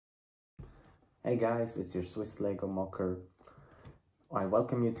Hey guys, it's your Swiss Lego mocker. I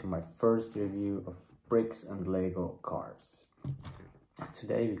welcome you to my first review of bricks and Lego cars.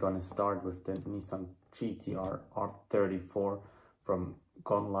 Today we're gonna start with the Nissan GTR R34 from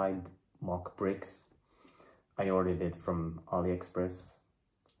GonLei moc bricks. I ordered it from AliExpress.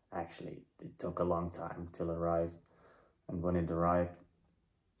 Actually, it took a long time till it arrived, and when it arrived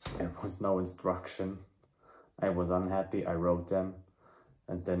there was no instruction. I was unhappy, I wrote them,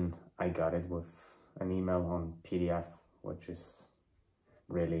 and then I got it with an email on PDF, which is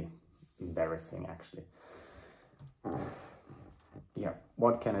really embarrassing actually. Yeah,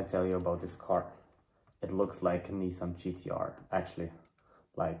 what can I tell you about this car? It looks like a Nissan GTR, actually,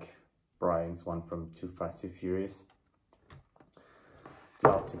 like Brian's one from Too Fast Too Furious. The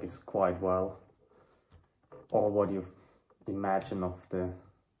optic is quite well. All what you imagine of the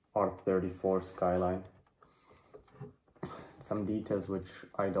R34 Skyline. Some details which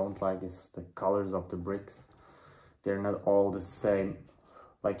I don't like is the colors of the bricks. They're not all the same.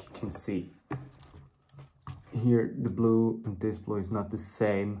 Like you can see here, the blue and this blue is not the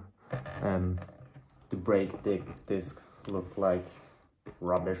same. The brake disc look like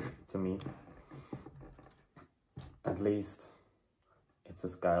rubbish to me. At least it's a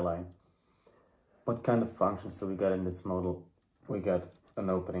Skyline. What kind of functions do we got in this model? We got an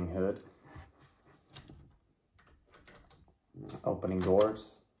opening hood, opening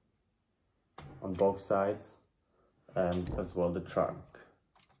doors on both sides, and as well the trunk.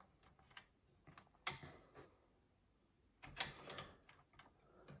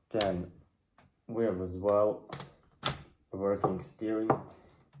 Then we have as well a working steering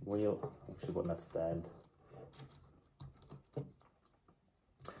wheel, which would not stand,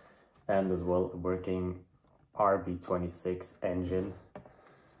 and as well a working RB26 engine,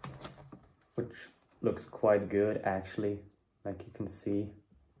 which looks quite good actually. Like you can see,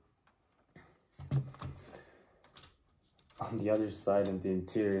 on the other side in the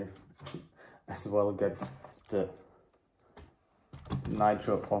interior as well got the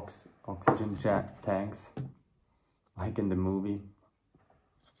oxygen jet tanks, like in the movie.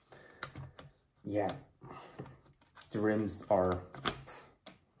 Yeah, the rims are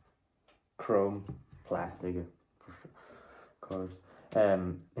chrome plastic, of course.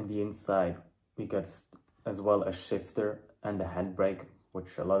 In the inside we got as well a shifter and a handbrake,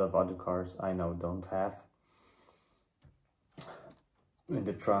 which a lot of other cars I know don't have. In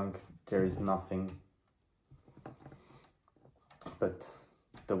the trunk there is nothing, but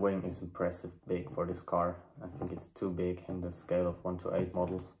the wing is impressive big for this car. I think it's too big in the scale of 1 to 8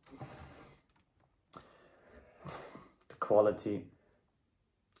 models. The quality,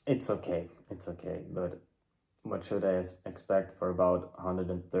 it's okay, but what should I expect for about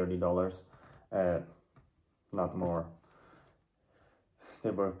 $130? Not more.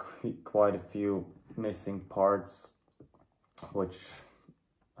 There were quite a few missing parts, which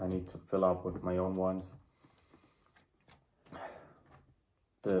I need to fill up with my own ones.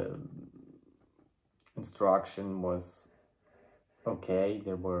 The instruction was okay.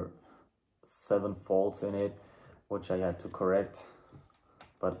 There were 7 faults in it, which I had to correct,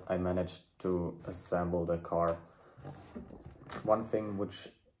 but I managed to assemble the car. One thing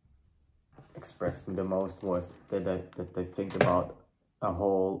which expressed me the most was that they think about a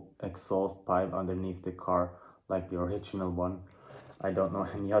whole exhaust pipe underneath the car, like the original one. I don't know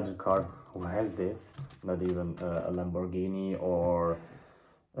any other car who has this. Not even a Lamborghini or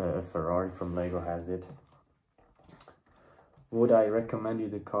a Ferrari from Lego has it. Would I recommend you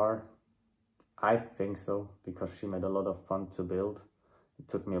the car? I think so, because she made a lot of fun to build. It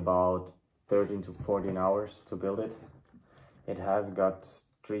took me about 13 to 14 hours to build it. It has got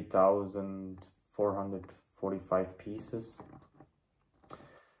 3,445 pieces.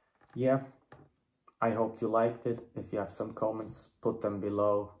 Yeah, I hope you liked it. If you have some comments, put them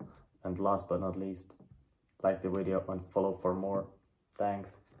below. And last but not least, like the video and follow for more.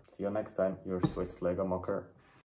 Thanks. See you next time, your Swiss Lego mocker.